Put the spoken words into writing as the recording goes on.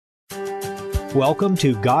Welcome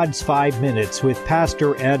to God's 5 Minutes with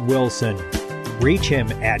Pastor Ed Wilson. Reach him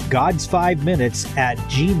at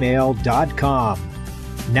GodsFiveMinutes@gmail.com.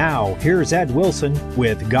 Now, here's Ed Wilson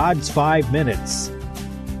with God's 5 Minutes.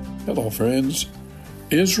 Hello, friends.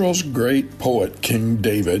 Israel's great poet, King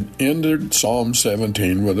David, ended Psalm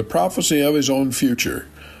 17 with a prophecy of his own future.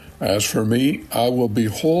 As for me, I will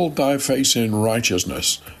behold thy face in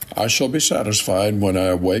righteousness. I shall be satisfied when I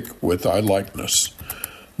awake with thy likeness.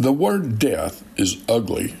 The word death is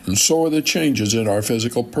ugly, and so are the changes in our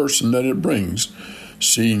physical person that it brings.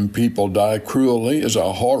 Seeing people die cruelly is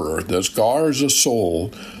a horror that scars the soul.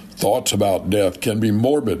 Thoughts about death can be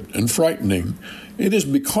morbid and frightening. It is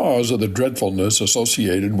because of the dreadfulness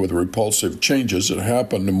associated with repulsive changes that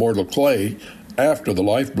happen to mortal clay after the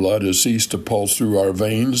lifeblood has ceased to pulse through our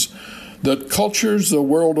veins that cultures the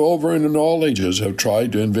world over and in all ages have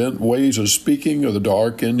tried to invent ways of speaking of the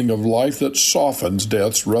dark ending of life that softens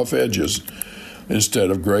death's rough edges.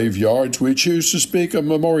 Instead of graveyards, we choose to speak of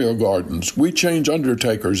memorial gardens. We change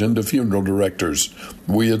undertakers into funeral directors.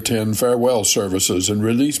 We attend farewell services and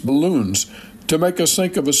release balloons to make us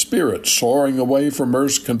think of a spirit soaring away from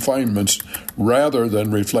Earth's confinements rather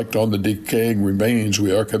than reflect on the decaying remains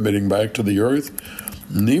we are committing back to the earth.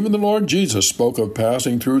 And even the Lord Jesus spoke of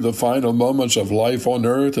passing through the final moments of life on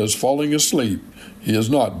earth as falling asleep. He is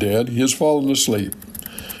not dead, he has fallen asleep.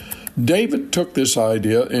 David took this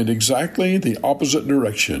idea in exactly the opposite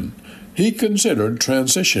direction. He considered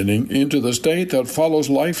transitioning into the state that follows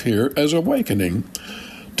life here as awakening.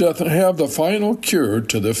 To have the final cure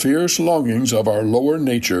to the fierce longings of our lower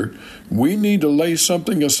nature, we need to lay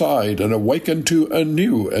something aside and awaken to a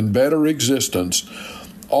new and better existence.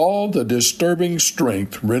 All the disturbing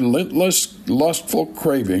strength, relentless, lustful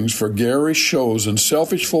cravings for garish shows and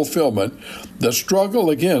selfish fulfillment that struggle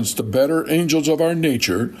against the better angels of our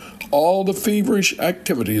nature, all the feverish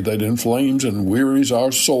activity that inflames and wearies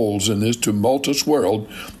our souls in this tumultuous world,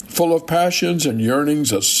 full of passions and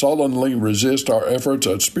yearnings that sullenly resist our efforts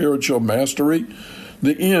at spiritual mastery,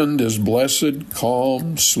 the end is blessed,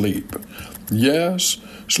 calm sleep. Yes,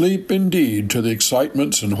 sleep indeed to the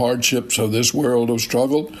excitements and hardships of this world of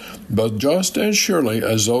struggle, but just as surely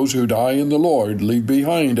as those who die in the Lord leave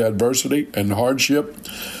behind adversity and hardship,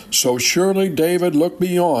 so surely David looked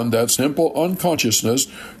beyond that simple unconsciousness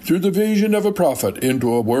through the vision of a prophet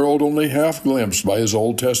into a world only half glimpsed by his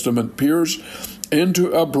Old Testament peers,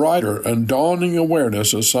 into a brighter and dawning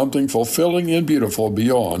awareness of something fulfilling and beautiful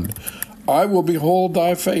beyond. I will behold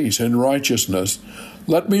thy face in righteousness.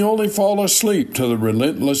 Let me only fall asleep to the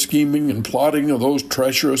relentless scheming and plotting of those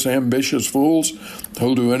treacherous, ambitious fools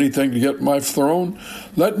who'll do anything to get my throne.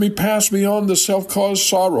 Let me pass beyond the self-caused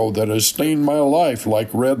sorrow that has stained my life like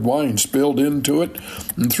red wine spilled into it,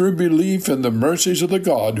 and through belief in the mercies of the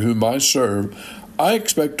God whom I serve, I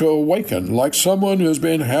expect to awaken like someone who has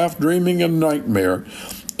been half dreaming a nightmare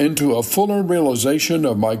into a fuller realization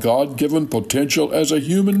of my God-given potential as a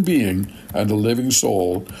human being and a living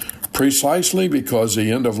soul. Precisely because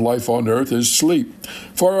the end of life on earth is sleep,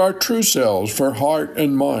 for our true selves, for heart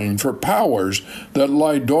and mind, for powers that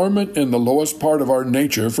lie dormant in the lowest part of our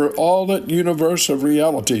nature, for all that universe of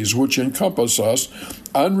realities which encompass us,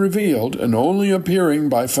 unrevealed and only appearing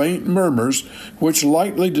by faint murmurs which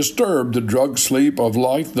lightly disturb the drugged sleep of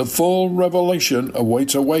life, the full revelation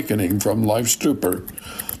awaits awakening from life's stupor.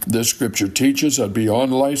 This scripture teaches that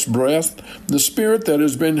beyond life's breath, the spirit that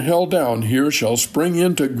has been held down here shall spring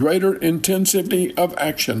into greater intensity of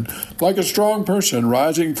action. Like a strong person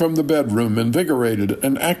rising from the bedroom, invigorated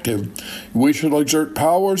and active, we shall exert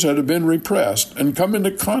powers that have been repressed and come into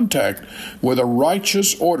contact with a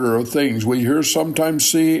righteous order of things we here sometimes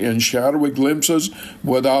see in shadowy glimpses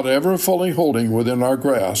without ever fully holding within our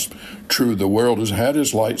grasp. True, the world has had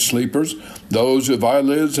its light sleepers, those whose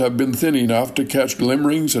eyelids have been thin enough to catch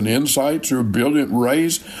glimmerings and insights through brilliant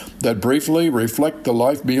rays that briefly reflect the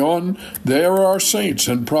life beyond. They are our saints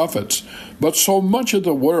and prophets. But so much of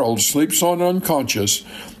the world sleeps on unconscious,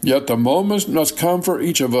 yet the moment must come for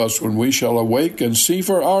each of us when we shall awake and see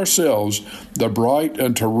for ourselves the bright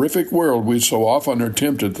and terrific world we so often are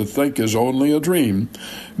tempted to think is only a dream.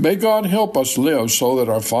 May God help us live so that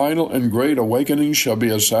our final and great awakening shall be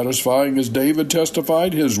as satisfying as David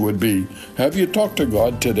testified his would be. Have you talked to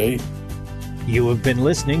God today? You have been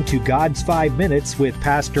listening to God's 5 Minutes with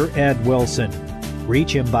Pastor Ed Wilson.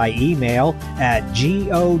 Reach him by email at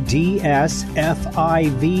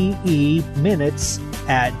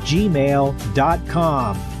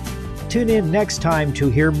GodsFiveMinutes@gmail.com. Tune in next time to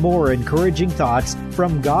hear more encouraging thoughts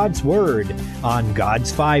from God's Word on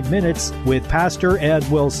God's 5 Minutes with Pastor Ed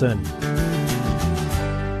Wilson.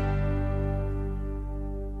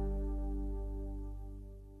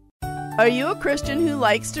 Are you a Christian who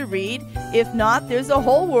likes to read? If not, there's a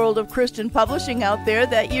whole world of Christian publishing out there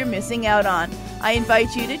that you're missing out on. I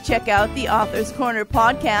invite you to check out the Author's Corner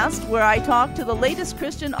podcast, where I talk to the latest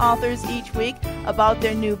Christian authors each week about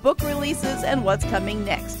their new book releases and what's coming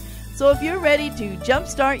next. So if you're ready to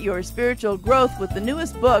jumpstart your spiritual growth with the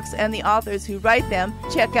newest books and the authors who write them,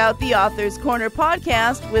 check out the Author's Corner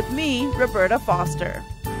podcast with me, Roberta Foster.